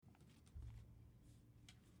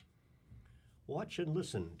Watch and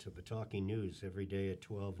listen to the Talking News every day at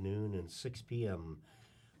 12 noon and 6 p.m.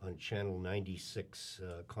 on Channel 96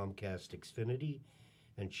 Comcast Xfinity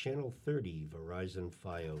and Channel 30 Verizon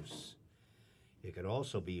Fios. It can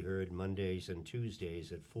also be heard Mondays and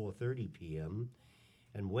Tuesdays at 4:30 p.m.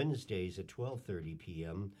 and Wednesdays at 12:30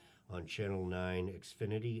 p.m. on Channel 9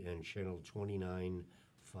 Xfinity and Channel 29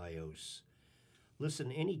 Fios.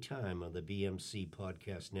 Listen anytime on the BMC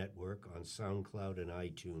Podcast Network on SoundCloud and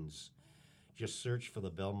iTunes. Just search for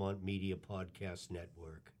the Belmont Media Podcast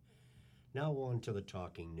Network. Now on to the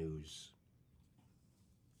Talking News.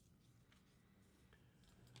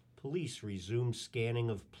 Police resume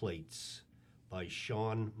scanning of plates by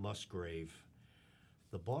Sean Musgrave.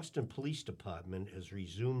 The Boston Police Department has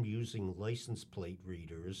resumed using license plate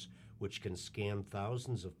readers, which can scan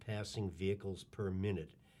thousands of passing vehicles per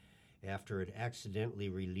minute, after it accidentally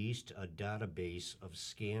released a database of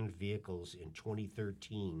scanned vehicles in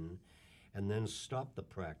 2013 and then stopped the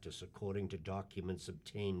practice according to documents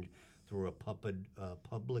obtained through a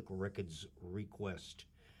public records request.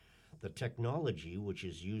 The technology, which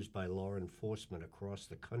is used by law enforcement across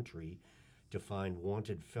the country to find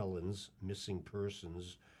wanted felons, missing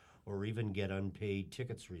persons, or even get unpaid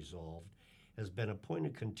tickets resolved, has been a point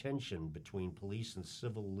of contention between police and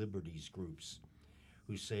civil liberties groups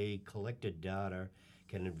who say collected data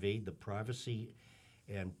can invade the privacy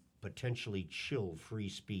and potentially chill free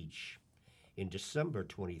speech. In December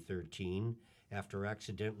 2013, after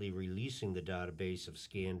accidentally releasing the database of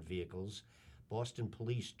scanned vehicles, Boston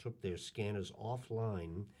police took their scanners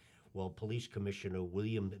offline while Police Commissioner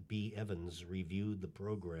William B. Evans reviewed the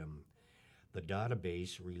program. The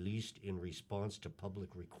database, released in response to public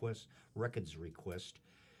records request,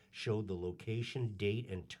 showed the location, date,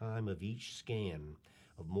 and time of each scan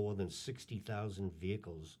of more than 60,000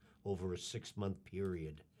 vehicles over a 6-month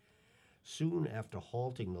period. Soon after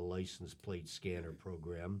halting the license plate scanner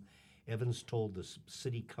program, Evans told the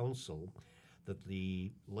City Council that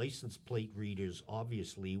the license plate readers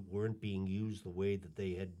obviously weren't being used the way that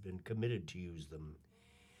they had been committed to use them.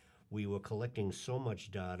 We were collecting so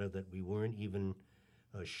much data that we weren't even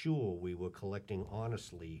sure we were collecting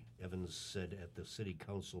honestly, Evans said at the City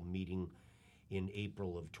Council meeting in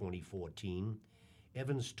April of 2014.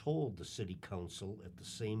 Evans told the City Council at the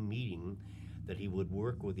same meeting that he would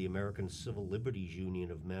work with the American Civil Liberties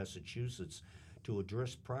Union of Massachusetts to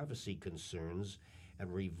address privacy concerns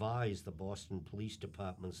and revise the Boston Police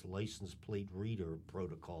Department's license plate reader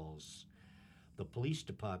protocols. The police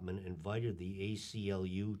department invited the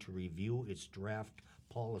ACLU to review its draft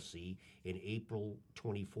policy in April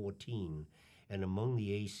 2014, and among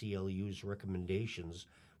the ACLU's recommendations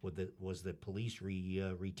was that police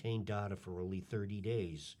retain data for only 30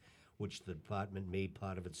 days, which the department made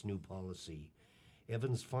part of its new policy.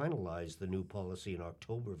 Evans finalized the new policy in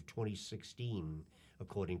October of 2016,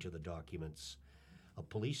 according to the documents. A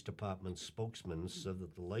police department spokesman said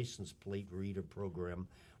that the license plate reader program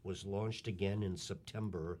was launched again in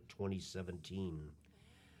September 2017.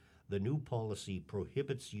 The new policy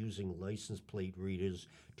prohibits using license plate readers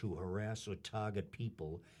to harass or target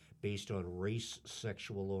people based on race,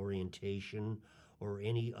 sexual orientation, or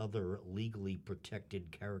any other legally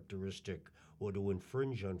protected characteristic, or to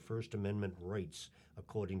infringe on First Amendment rights,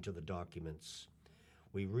 according to the documents.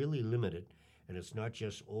 We really limit it, and it's not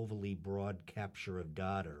just overly broad capture of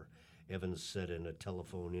data, Evans said in a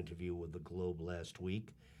telephone interview with the Globe last week.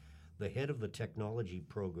 The head of the technology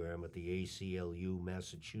program at the ACLU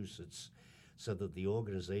Massachusetts said that the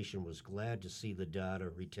organization was glad to see the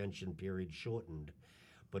data retention period shortened,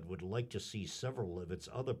 but would like to see several of its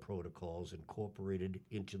other protocols incorporated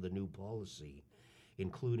into the new policy,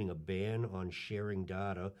 including a ban on sharing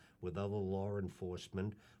data with other law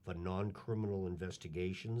enforcement for non-criminal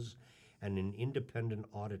investigations and an independent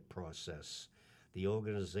audit process. The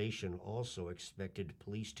organization also expected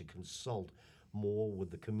police to consult more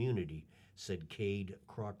with the community, said Cade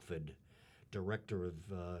Crockford, director of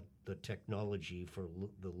the technology for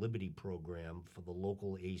the Liberty program for the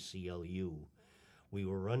local ACLU. We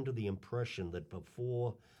were under the impression that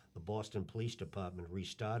before the Boston Police Department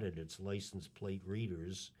restarted its license plate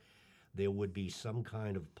readers, there would be some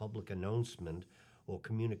kind of public announcement or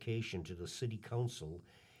communication to the City Council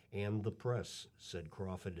and the press, said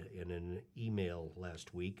Crawford in an email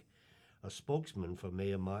last week. A spokesman for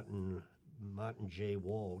Mayor Martin J.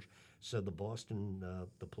 Walsh said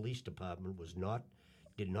the police department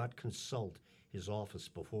did not consult his office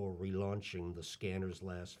before relaunching the scanners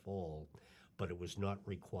last fall, but it was not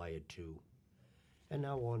required to. And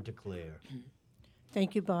now on to Claire.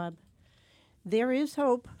 Thank you, Bob. There is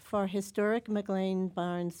Hope for Historic McLean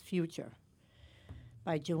Barn's Future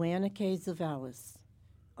by Joanna K. Zavalis.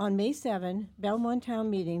 On May 7, Belmont Town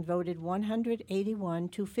Meeting voted 181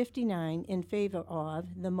 to 59 in favor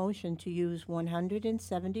of the motion to use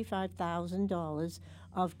 $175,000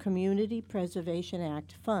 of Community Preservation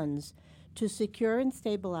Act funds to secure and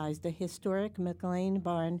stabilize the historic McLean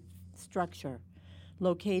Barn structure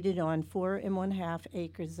located on 4½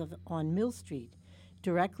 acres on Mill Street,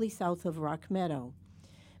 directly south of Rock Meadow.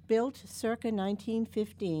 Built circa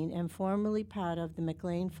 1915 and formerly part of the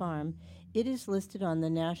McLean Farm, it is listed on the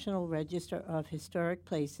National Register of Historic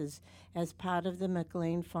Places as part of the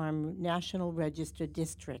McLean Farm National Register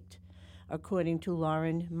District, according to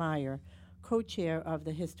Lauren Meyer, co-chair of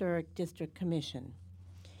the Historic District Commission.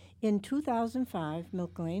 In 2005,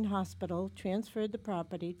 McLean Hospital transferred the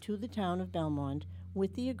property to the town of Belmont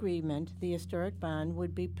with the agreement the historic barn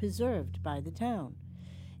would be preserved by the town.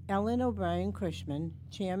 Ellen O'Brien Cushman,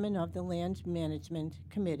 chairman of the Land Management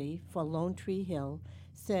Committee for Lone Tree Hill,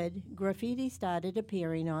 said graffiti started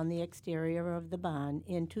appearing on the exterior of the barn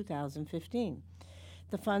in 2015.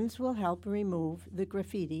 The funds will help remove the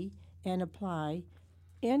graffiti and apply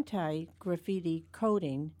anti-graffiti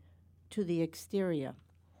coating to the exterior.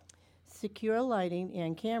 Secure lighting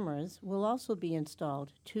and cameras will also be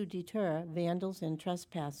installed to deter vandals and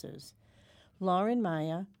trespassers. Lauren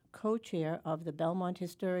Meyer, co-chair of the Belmont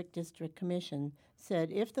Historic District Commission,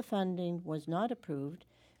 said if the funding was not approved,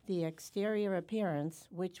 the exterior appearance,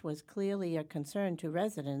 which was clearly a concern to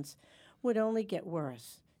residents, would only get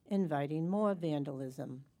worse, inviting more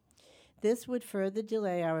vandalism. This would further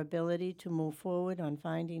delay our ability to move forward on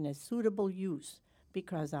finding a suitable use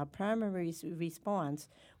because our primary response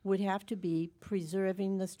would have to be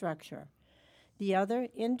preserving the structure. The other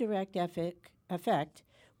indirect effect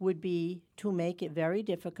would be to make it very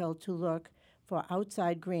difficult to look for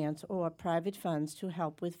outside grants or private funds to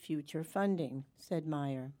help with future funding, said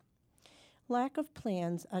Meyer. Lack of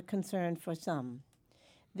plans a concern for some.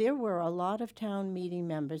 There were a lot of town meeting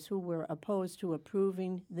members who were opposed to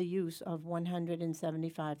approving the use of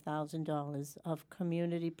 $175,000 of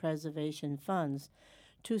community preservation funds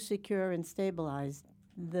to secure and stabilize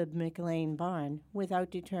the McLean Barn without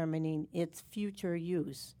determining its future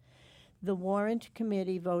use. The warrant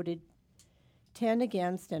committee voted 10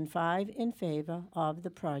 against and 5 in favor of the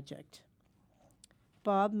project.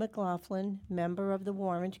 Bob McLaughlin, member of the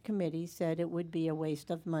warrant committee, said it would be a waste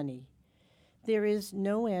of money. There is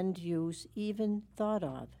no end use even thought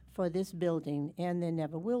of for this building, and there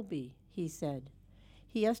never will be, he said.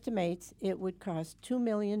 He estimates it would cost $2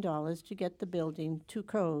 million to get the building to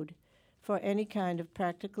code for any kind of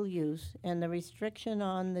practical use, and the restriction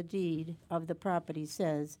on the deed of the property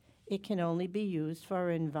says it can only be used for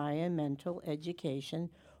environmental education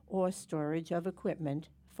or storage of equipment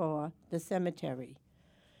for the cemetery.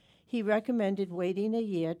 He recommended waiting a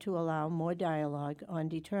year to allow more dialogue on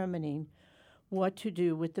determining what to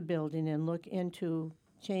do with the building and look into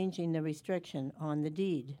changing the restriction on the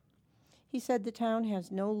deed. He said the town has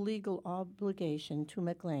no legal obligation to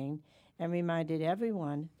McLean and reminded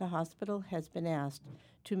everyone the hospital has been asked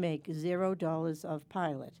to make $0 of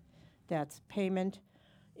pilot. That's payment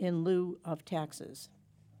in lieu of taxes.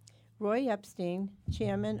 Roy Epstein,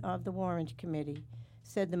 chairman of the warrant committee,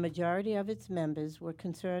 said the majority of its members were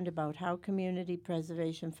concerned about how community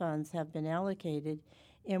preservation funds have been allocated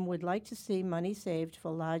and would like to see money saved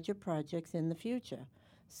for larger projects in the future,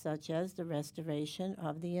 such as the restoration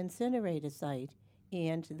of the incinerator site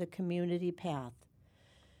and the community path.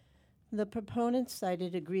 The proponents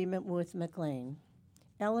cited agreement with McLean.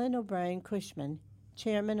 Ellen O'Brien Cushman,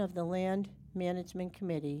 chairman of the Land Management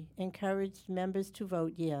Committee, encouraged members to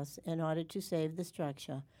vote yes in order to save the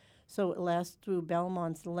structure, so it lasts through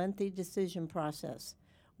Belmont's lengthy decision process,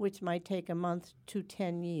 which might take a month to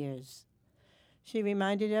 10 years. She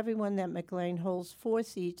reminded everyone that McLean holds 4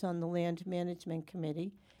 seats on the Land Management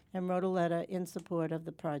Committee and wrote a letter in support of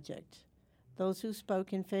the project. Those who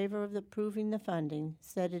spoke in favor of approving the funding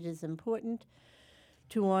said it is important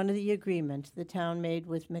to honor the agreement the town made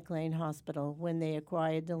with McLean Hospital when they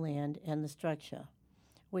acquired the land and the structure,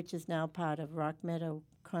 which is now part of Rock Meadow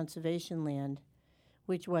Conservation Land,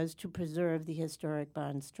 which was to preserve the historic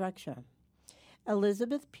barn structure.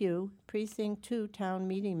 Elizabeth Pugh, Precinct 2 town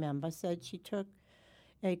meeting member, said she took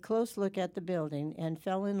a close look at the building and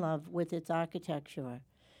fell in love with its architecture.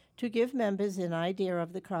 To give members an idea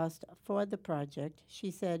of the cost for the project,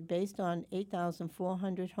 she said based on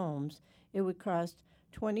 8,400 homes, it would cost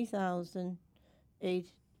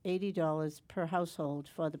 $20,080 per household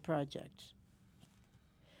for the project.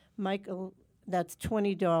 That's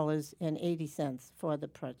 $20.80 for the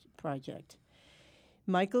project.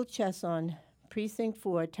 Michael Chesson, Precinct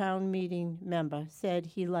 4 town meeting member, said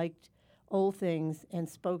he liked old things and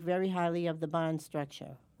spoke very highly of the barn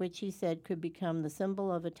structure, which he said could become the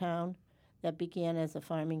symbol of a town that began as a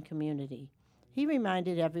farming community. He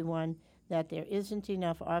reminded everyone that there isn't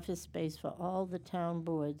enough office space for all the town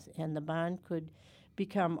boards, and the barn could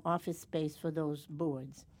become office space for those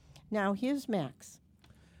boards. Now, here's Max.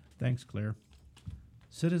 Thanks, Claire.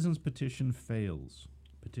 Citizens petition fails.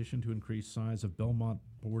 Petition to increase size of Belmont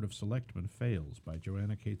Board of Selectmen fails by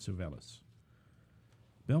Joanna Katsovelis.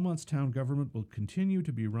 Belmont's town government will continue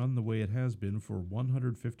to be run the way it has been for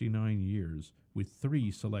 159 years, with 3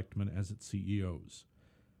 selectmen as its CEOs.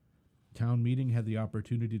 Town meeting had the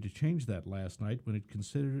opportunity to change that last night when it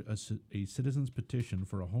considered a citizen's petition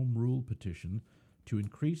for a home rule petition to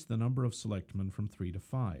increase the number of selectmen from 3 to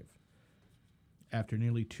 5. After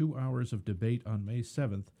nearly 2 hours of debate on May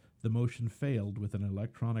 7th, the motion failed with an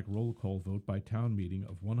electronic roll call vote by town meeting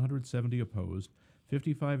of 170 opposed,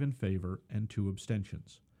 55 in favor, and 2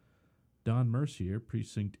 abstentions. Don Mercier,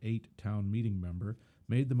 Precinct 8 town meeting member,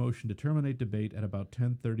 made the motion to terminate debate at about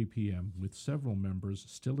 10:30 p.m., with several members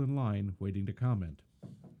still in line waiting to comment.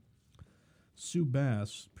 Sue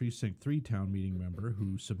Bass, Precinct 3 town meeting member,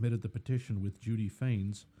 who submitted the petition with Judy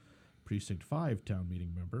Faines, Precinct 5 town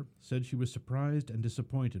meeting member, said she was surprised and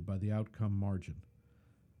disappointed by the outcome margin.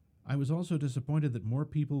 I was also disappointed that more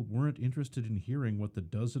people weren't interested in hearing what the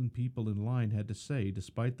dozen people in line had to say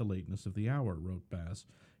despite the lateness of the hour, wrote Bass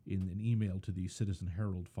in an email to the Citizen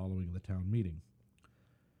Herald following the town meeting.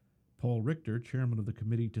 Paul Richter, chairman of the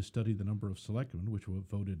committee to study the number of selectmen, which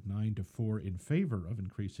voted 9-4 in favor of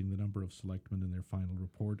increasing the number of selectmen in their final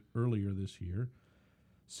report earlier this year,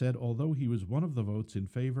 said although he was one of the votes in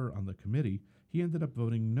favor on the committee, he ended up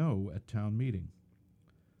voting no at town meeting.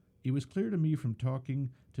 It was clear to me from talking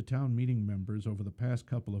to town meeting members over the past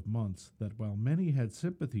couple of months that while many had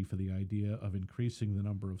sympathy for the idea of increasing the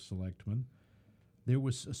number of selectmen, there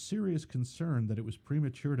was a serious concern that it was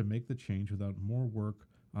premature to make the change without more work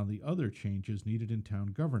on the other changes needed in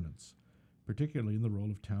town governance, particularly in the role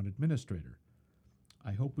of town administrator.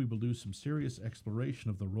 I hope we will do some serious exploration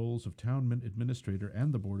of the roles of town administrator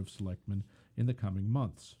and the Board of Selectmen in the coming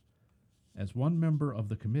months. As one member of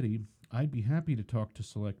the committee, I'd be happy to talk to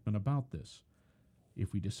selectmen about this.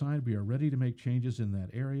 If we decide we are ready to make changes in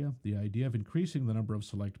that area, the idea of increasing the number of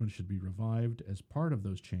selectmen should be revived as part of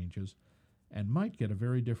those changes and might get a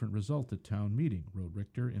very different result at town meeting, wrote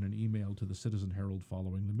Richter in an email to the Citizen Herald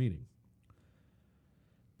following the meeting.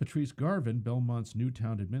 Patrice Garvin, Belmont's new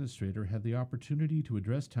town administrator, had the opportunity to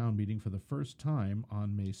address town meeting for the first time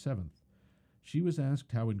on May 7th. She was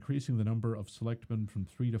asked how increasing the number of selectmen from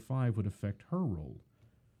 3 to 5 would affect her role.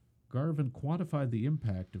 Garvin quantified the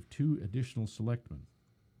impact of 2 additional selectmen.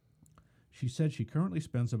 She said she currently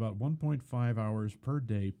spends about 1.5 hours per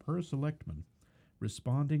day per selectman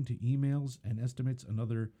responding to emails and estimates an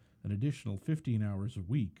additional 15 hours a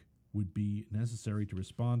week would be necessary to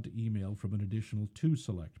respond to email from an additional 2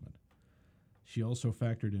 selectmen. She also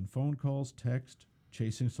factored in phone calls, text,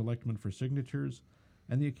 chasing selectmen for signatures,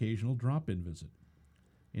 and the occasional drop-in visit.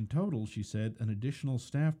 In total, she said, an additional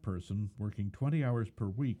staff person working 20 hours per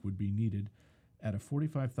week would be needed at a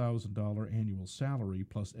 $45,000 annual salary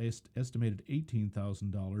plus estimated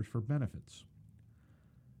 $18,000 for benefits.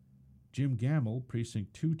 Jim Gamble,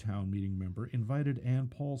 Precinct 2 town meeting member, invited Ann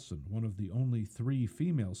Paulson, one of the only 3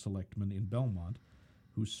 female selectmen in Belmont,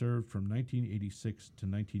 who served from 1986 to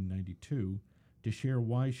 1992, to share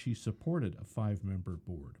why she supported a 5-member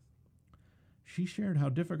board. She shared how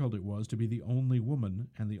difficult it was to be the only woman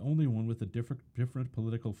and the only one with a different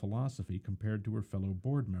political philosophy compared to her fellow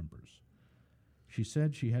board members. She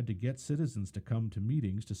said she had to get citizens to come to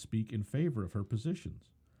meetings to speak in favor of her positions.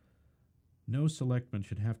 No selectman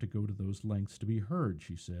should have to go to those lengths to be heard,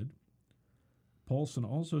 she said. Paulson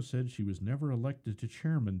also said she was never elected to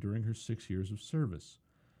chairman during her 6 years of service.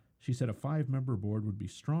 She said a 5-member board would be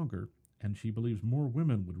stronger, and she believes more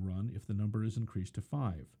women would run if the number is increased to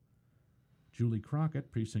 5. Julie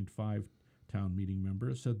Crockett, Precinct 5 town meeting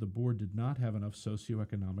member, said the board did not have enough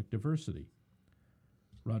socioeconomic diversity.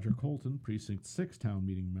 Roger Colton, Precinct 6 town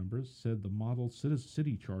meeting member, said the model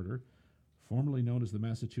city charter, formerly known as the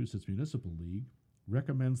Massachusetts Municipal League,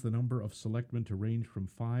 recommends the number of selectmen to range from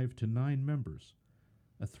 5 to 9 members.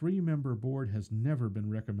 A 3-member board has never been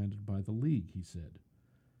recommended by the League, he said.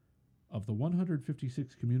 Of the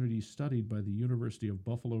 156 communities studied by the University of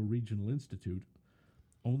Buffalo Regional Institute,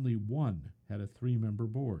 only 1 had a 3-member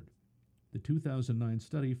board. The 2009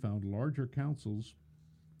 study found larger councils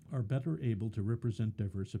are better able to represent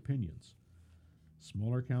diverse opinions.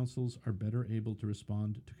 Smaller councils are better able to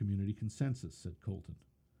respond to community consensus, said Colton.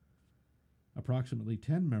 Approximately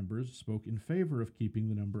 10 members spoke in favor of keeping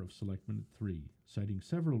the number of selectmen at 3, citing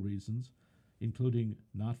several reasons, including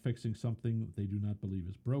not fixing something they do not believe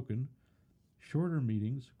is broken, shorter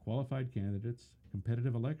meetings, qualified candidates,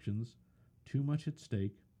 competitive elections, too much at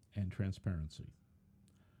stake, and transparency.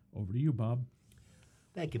 Over to you, Bob.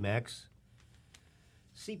 Thank you, Max.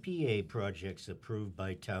 CPA projects approved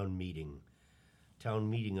by town meeting. Town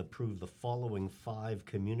meeting approved the following 5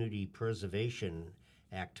 Community Preservation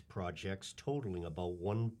Act projects totaling about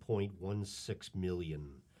 $1.16 million.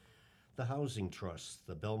 The Housing Trust,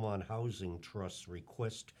 the Belmont Housing Trust's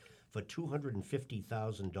request for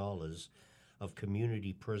 $250,000 of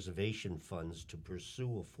community preservation funds to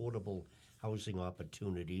pursue affordable housing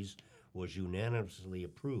opportunities was unanimously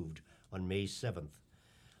approved on May 7th.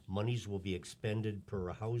 Monies will be expended per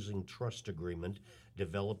a housing trust agreement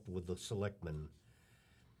developed with the selectmen.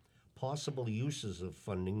 Possible uses of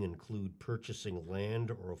funding include purchasing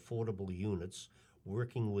land or affordable units,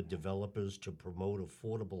 working with developers to promote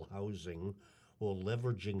affordable housing, or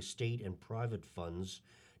leveraging state and private funds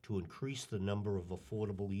to increase the number of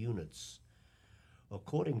affordable units.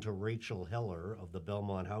 According to Rachel Heller of the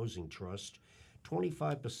Belmont Housing Trust,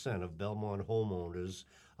 25% of Belmont homeowners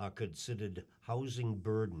are considered housing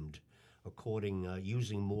burdened,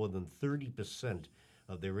 using more than 30%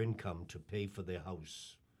 of their income to pay for their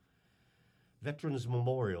house. Veterans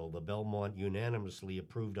Memorial, the Belmont unanimously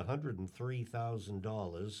approved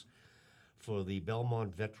 $103,000 for the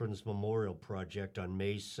Belmont Veterans Memorial project on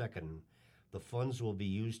May 2nd. The funds will be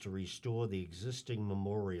used to restore the existing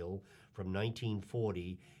memorial from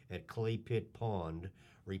 1940 at Clay Pit Pond,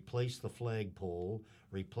 replace the flagpole,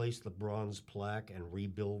 replace the bronze plaque, and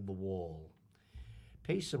rebuild the wall.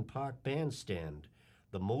 Payson Park Bandstand,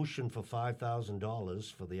 the motion for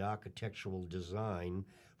 $5,000 for the architectural design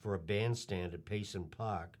for a bandstand at Payson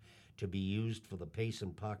Park to be used for the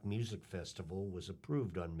Payson Park Music Festival was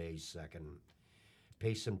approved on May 2nd.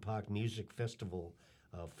 Payson Park Music Festival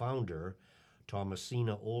founder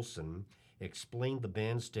Thomasina Olson explained the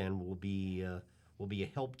bandstand will be a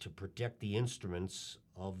help to protect the instruments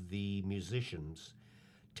of the musicians.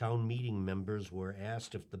 Town meeting members were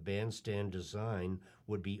asked if the bandstand design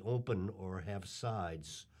would be open or have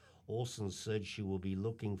sides. Olson said she will be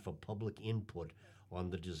looking for public input on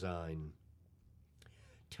the design.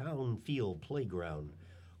 Town Field Playground.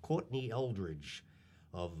 Courtney Eldridge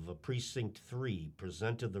of Precinct 3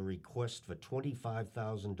 presented the request for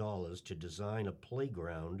 $25,000 to design a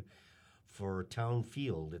playground for Town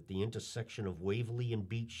Field at the intersection of Waverly and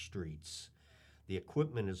Beach Streets. The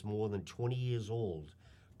equipment is more than 20 years old.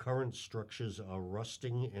 Current structures are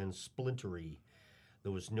rusting and splintery.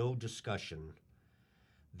 There was no discussion.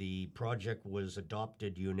 The project was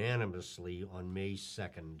adopted unanimously on May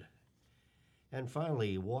 2nd. And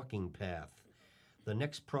finally, walking path. The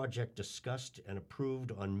next project discussed and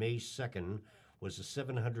approved on May 2nd was a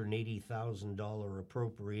 $780,000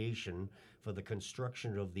 appropriation for the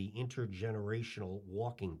construction of the intergenerational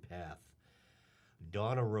walking path.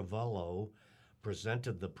 Donna Ravello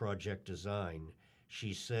presented the project design.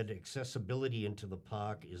 She said accessibility into the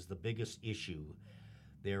park is the biggest issue.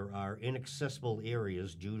 There are inaccessible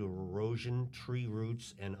areas due to erosion, tree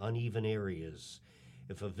roots, and uneven areas.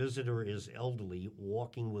 If a visitor is elderly,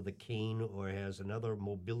 walking with a cane, or has another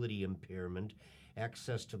mobility impairment,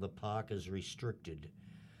 access to the park is restricted.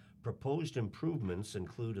 Proposed improvements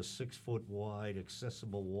include a 6-foot wide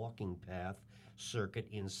accessible walking path circuit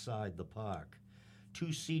inside the park.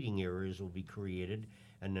 2 seating areas will be created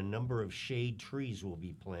and a number of shade trees will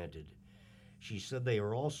be planted. She said they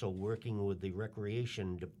are also working with the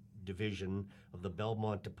Recreation Division of the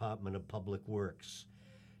Belmont Department of Public Works.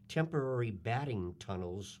 Temporary batting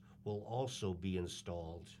tunnels will also be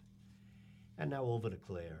installed. And now over to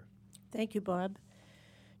Claire. Thank you, Bob.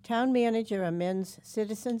 Town manager amends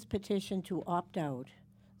citizens' petition to opt out.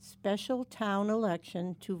 Special town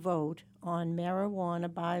election to vote on marijuana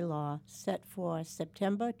bylaw set for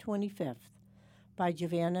September 25th by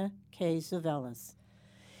Giovanna K. Zavelis.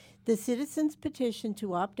 The citizens' petition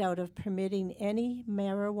to opt out of permitting any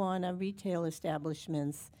marijuana retail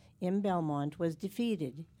establishments in Belmont was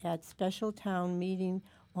defeated at special town meeting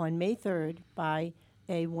on May 3rd by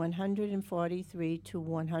a 143 to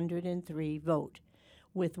 103 vote,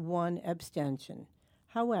 with 1 abstention.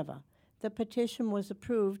 However, the petition was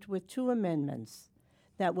approved with 2 amendments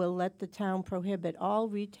that will let the town prohibit all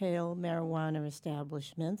retail marijuana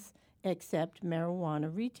establishments except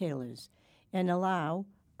marijuana retailers and allow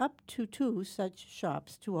up to 2 such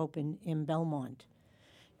shops to open in Belmont.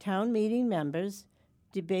 Town meeting members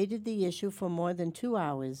debated the issue for more than 2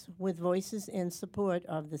 hours with voices in support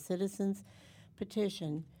of the citizens'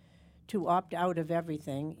 petition to opt out of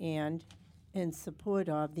everything and in support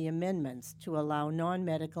of the amendments to allow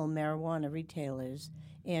non-medical marijuana retailers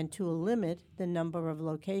and to limit the number of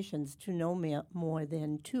locations to no more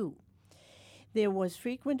than 2. There was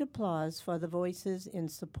frequent applause for the voices in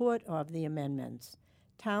support of the amendments.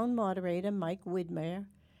 Town moderator Mike Widmer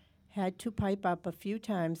had to pipe up a few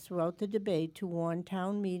times throughout the debate to warn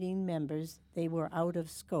town meeting members they were out of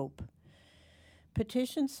scope.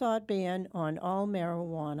 Petition sought ban on all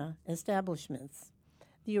marijuana establishments.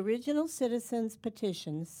 The original citizens'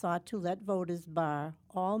 petition sought to let voters bar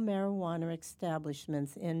all marijuana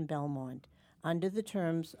establishments in Belmont under the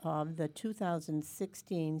terms of the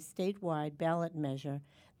 2016 statewide ballot measure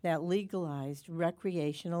that legalized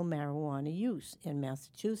recreational marijuana use in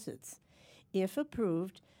Massachusetts. If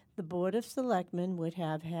approved, the Board of Selectmen would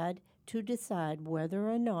have had to decide whether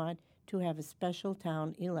or not to have a special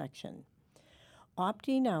town election.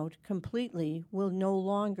 Opting out completely will no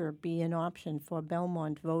longer be an option for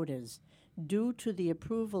Belmont voters due to the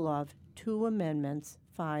approval of 2 amendments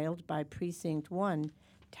filed by Precinct 1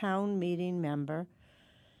 town meeting member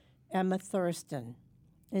Emma Thurston.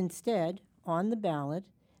 Instead, on the ballot,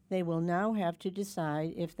 they will now have to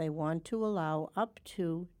decide if they want to allow up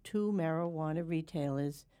to 2 marijuana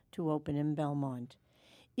retailers to open in Belmont.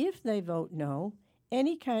 If they vote no,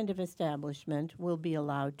 any kind of establishment will be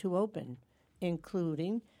allowed to open,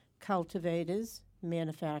 including cultivators,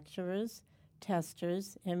 manufacturers,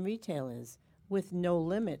 testers, and retailers, with no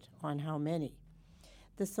limit on how many.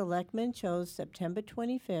 The selectmen chose September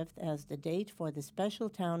 25th as the date for the special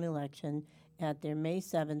town election at their May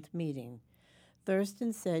 7th meeting.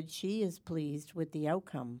 Thurston said she is pleased with the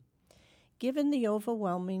outcome. Given the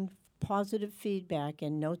overwhelming positive feedback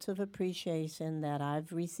and notes of appreciation that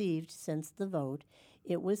I've received since the vote,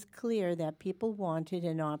 it was clear that people wanted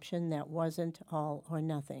an option that wasn't all or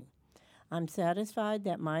nothing. I'm satisfied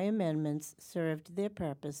that my amendments served their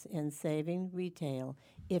purpose in saving retail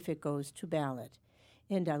if it goes to ballot,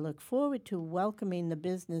 and I look forward to welcoming the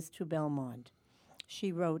business to Belmont,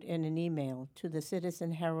 she wrote in an email to the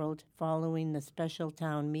Citizen Herald following the special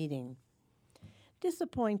town meeting.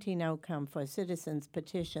 Disappointing outcome for citizens'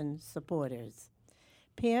 petition supporters.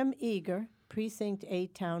 Pam Eager, Precinct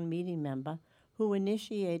 8 town meeting member, who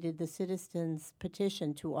initiated the citizens'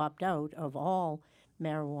 petition to opt out of all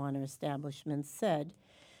marijuana establishments, said,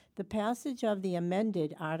 "The passage of the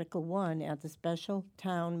amended Article 1 at the special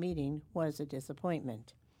town meeting was a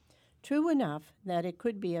disappointment. True enough that it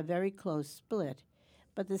could be a very close split,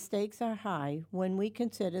 but the stakes are high when we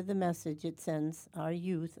consider the message it sends our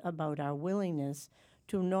youth about our willingness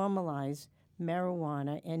to normalize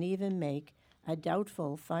marijuana and even make a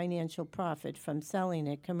doubtful financial profit from selling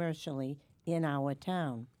it commercially in our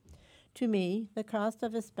town. To me, the cost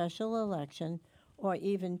of a special election, or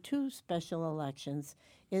even 2 special elections,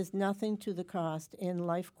 is nothing to the cost in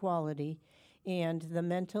life quality and the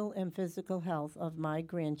mental and physical health of my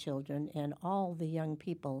grandchildren and all the young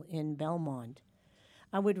people in Belmont.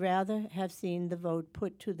 I would rather have seen the vote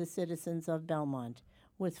put to the citizens of Belmont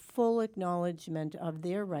with full acknowledgement of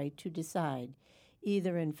their right to decide,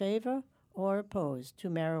 either in favor or opposed to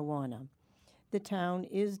marijuana. The town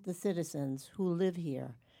is the citizens who live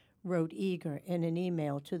here," wrote Eager in an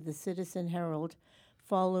email to the Citizen Herald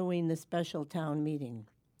following the special town meeting.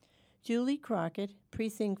 Julie Crockett,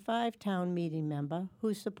 Precinct 5 town meeting member,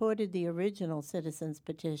 who supported the original citizens'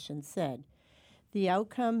 petition, said, "The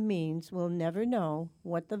outcome means we'll never know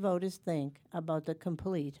what the voters think about the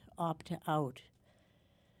complete opt-out."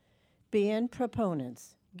 Ban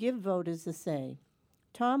proponents. Give voters a say.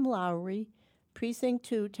 Tom Lowry, Precinct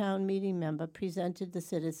 2 town meeting member, presented the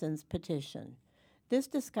citizens' petition. This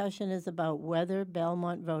discussion is about whether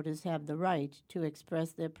Belmont voters have the right to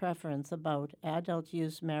express their preference about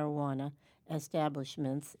adult-use marijuana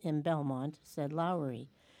establishments in Belmont, said Lowry.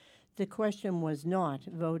 The question was not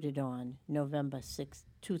voted on November 6,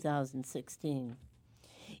 2016.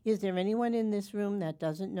 Is there anyone in this room that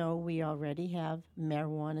doesn't know we already have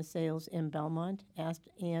marijuana sales in Belmont? Asked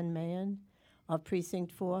Ann Mahan of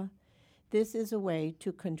Precinct 4. This is a way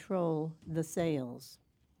to control the sales.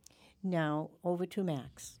 Now, over to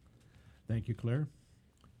Max. Thank you, Claire.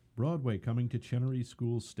 Broadway coming to Chenery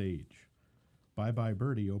School stage. Bye Bye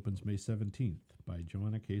Birdie opens May 17th by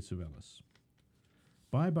Joanna K. Savellis.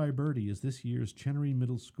 Bye Bye Birdie is this year's Chenery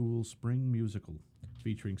Middle School spring musical,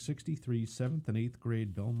 featuring 63 7th and 8th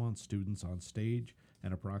grade Belmont students on stage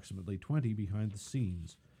and approximately 20 behind the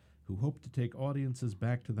scenes, who hope to take audiences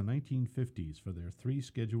back to the 1950s for their 3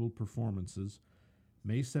 scheduled performances,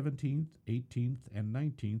 May 17th, 18th, and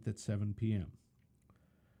 19th at 7 p.m.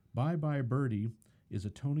 Bye Bye Birdie is a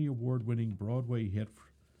Tony Award-winning Broadway hit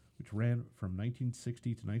which ran from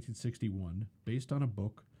 1960 to 1961, based on a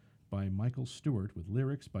book by Michael Stewart with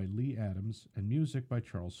lyrics by Lee Adams and music by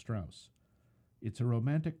Charles Strauss. It's a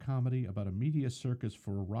romantic comedy about a media circus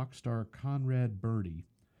for rock star Conrad Birdie,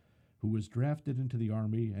 who was drafted into the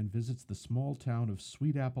Army and visits the small town of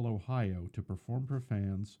Sweet Apple, Ohio to perform for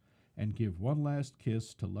fans and give one last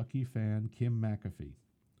kiss to lucky fan Kim McAfee.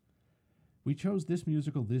 We chose this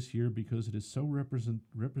musical this year because it is so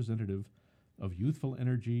representative of youthful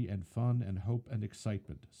energy and fun and hope and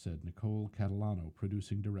excitement, said Nicole Catalano,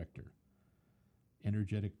 producing director.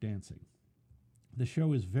 Energetic dancing. The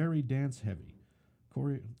show is very dance-heavy.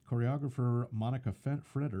 Choreographer Monica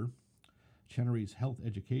Freder, Chenery's health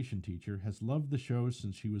education teacher, has loved the show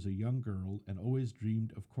since she was a young girl and always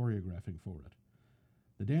dreamed of choreographing for it.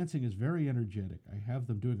 The dancing is very energetic. I have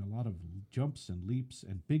them doing a lot of jumps and leaps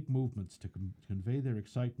and big movements to convey their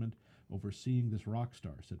excitement over seeing this rock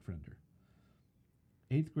star, said Frender.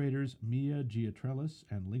 8th graders Mia Giatrellis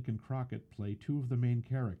and Lincoln Crockett play two of the main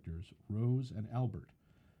characters, Rose and Albert.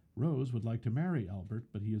 Rose would like to marry Albert,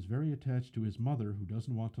 but he is very attached to his mother, who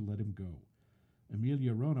doesn't want to let him go.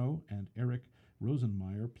 Amelia Rono and Eric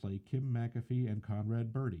Rosenmeyer play Kim McAfee and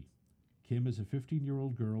Conrad Birdie. Kim is a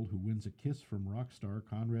 15-year-old girl who wins a kiss from rock star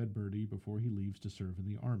Conrad Birdie before he leaves to serve in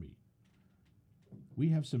the Army. We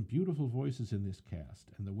have some beautiful voices in this cast,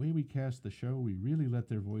 and the way we cast the show, we really let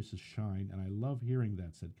their voices shine, and I love hearing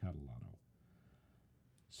that, said Catalano.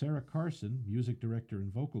 Sarah Carson, music director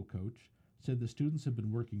and vocal coach, said the students have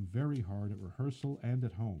been working very hard at rehearsal and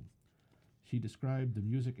at home. She described the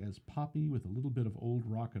music as poppy with a little bit of old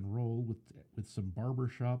rock and roll with some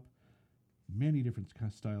barbershop, many different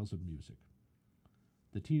styles of music.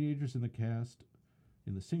 The teenagers in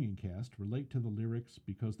the singing cast, relate to the lyrics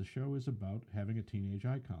because the show is about having a teenage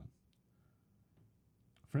icon.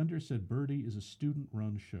 Frender said Birdie is a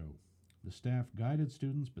student-run show. The staff guided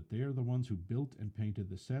students, but they are the ones who built and painted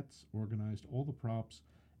the sets, organized all the props,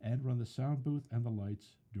 and run the sound booth and the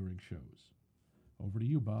lights during shows. Over to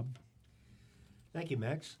you, Bob. Thank you,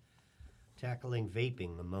 Max. Tackling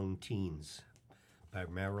Vaping Among Teens by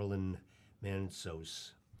Marilyn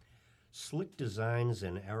Mansos. Slick designs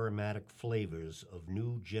and aromatic flavors of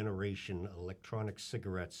new generation electronic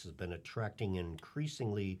cigarettes has been attracting an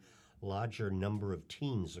increasingly larger number of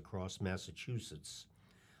teens across Massachusetts.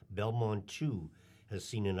 Belmont, too, has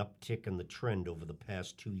seen an uptick in the trend over the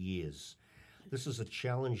past 2 years. This is a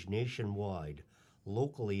challenge nationwide.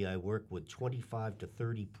 Locally, I work with 25 to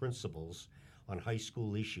 30 principals on high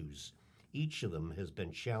school issues. Each of them has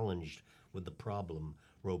been challenged with the problem,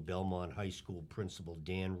 wrote Belmont High School Principal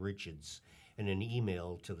Dan Richards in an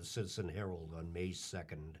email to the Citizen Herald on May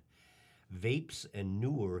 2nd. Vapes and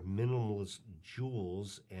newer minimalist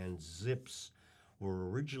Juuls and Zips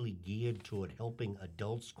were originally geared toward helping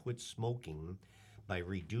adults quit smoking by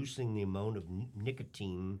reducing the amount of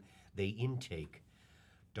nicotine they intake.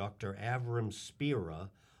 Dr. Avram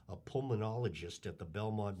Spira, a pulmonologist at the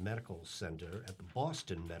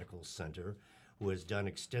Boston Medical Center, who has done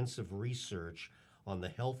extensive research on the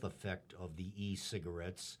health effect of the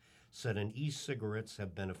e-cigarettes, said e-cigarettes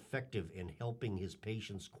have been effective in helping his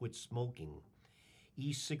patients quit smoking.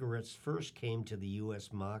 E-cigarettes first came to the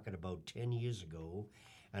U.S. market about 10 years ago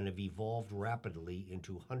and have evolved rapidly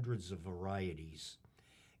into hundreds of varieties.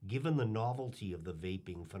 Given the novelty of the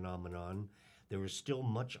vaping phenomenon, there is still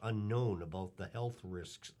much unknown about the health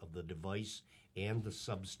risks of the device and the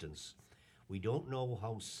substance. We don't know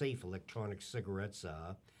how safe electronic cigarettes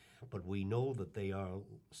are, but we know that they are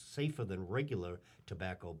safer than regular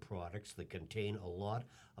tobacco products that contain a lot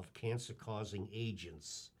of cancer-causing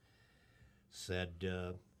agents, said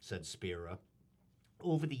Spira.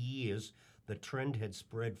 Over the years, the trend had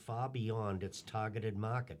spread far beyond its targeted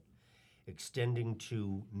market, extending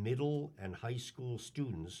to middle and high school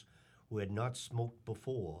students who had not smoked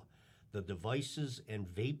before. The devices and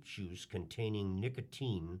vape juice containing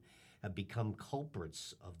nicotine have become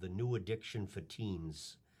culprits of the new addiction for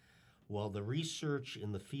teens. While the research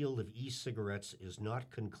in the field of e-cigarettes is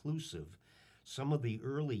not conclusive, some of the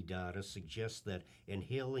early data suggests that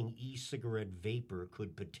inhaling e-cigarette vapor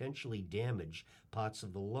could potentially damage parts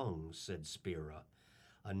of the lungs, said Spira.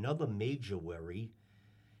 Another major worry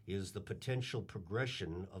is the potential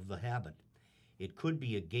progression of the habit. It could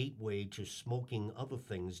be a gateway to smoking other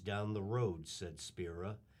things down the road, said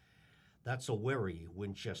Spira. That's a worry,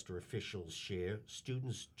 Winchester officials share.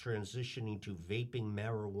 Students transitioning to vaping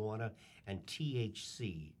marijuana and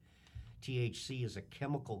THC. THC is a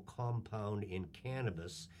chemical compound in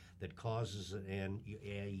cannabis that causes a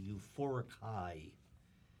euphoric high.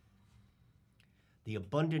 The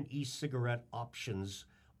abundant e-cigarette options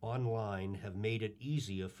online have made it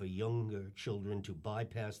easier for younger children to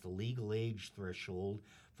bypass the legal age threshold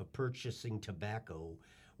for purchasing tobacco,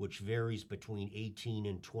 which varies between 18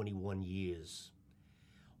 and 21 years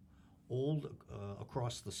old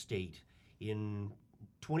across the state. In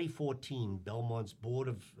 2014, Belmont's Board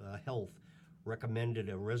of Health recommended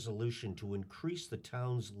a resolution to increase the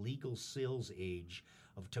town's legal sales age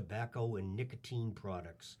of tobacco and nicotine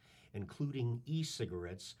products, including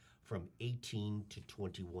e-cigarettes, from 18 to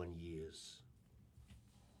 21 years.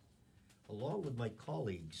 Along with my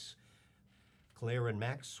colleagues, Claire and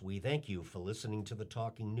Max, we thank you for listening to the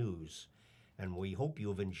Talking News, and we hope you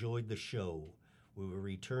have enjoyed the show. We will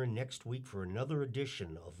return next week for another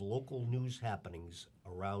edition of local news happenings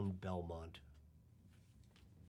around Belmont.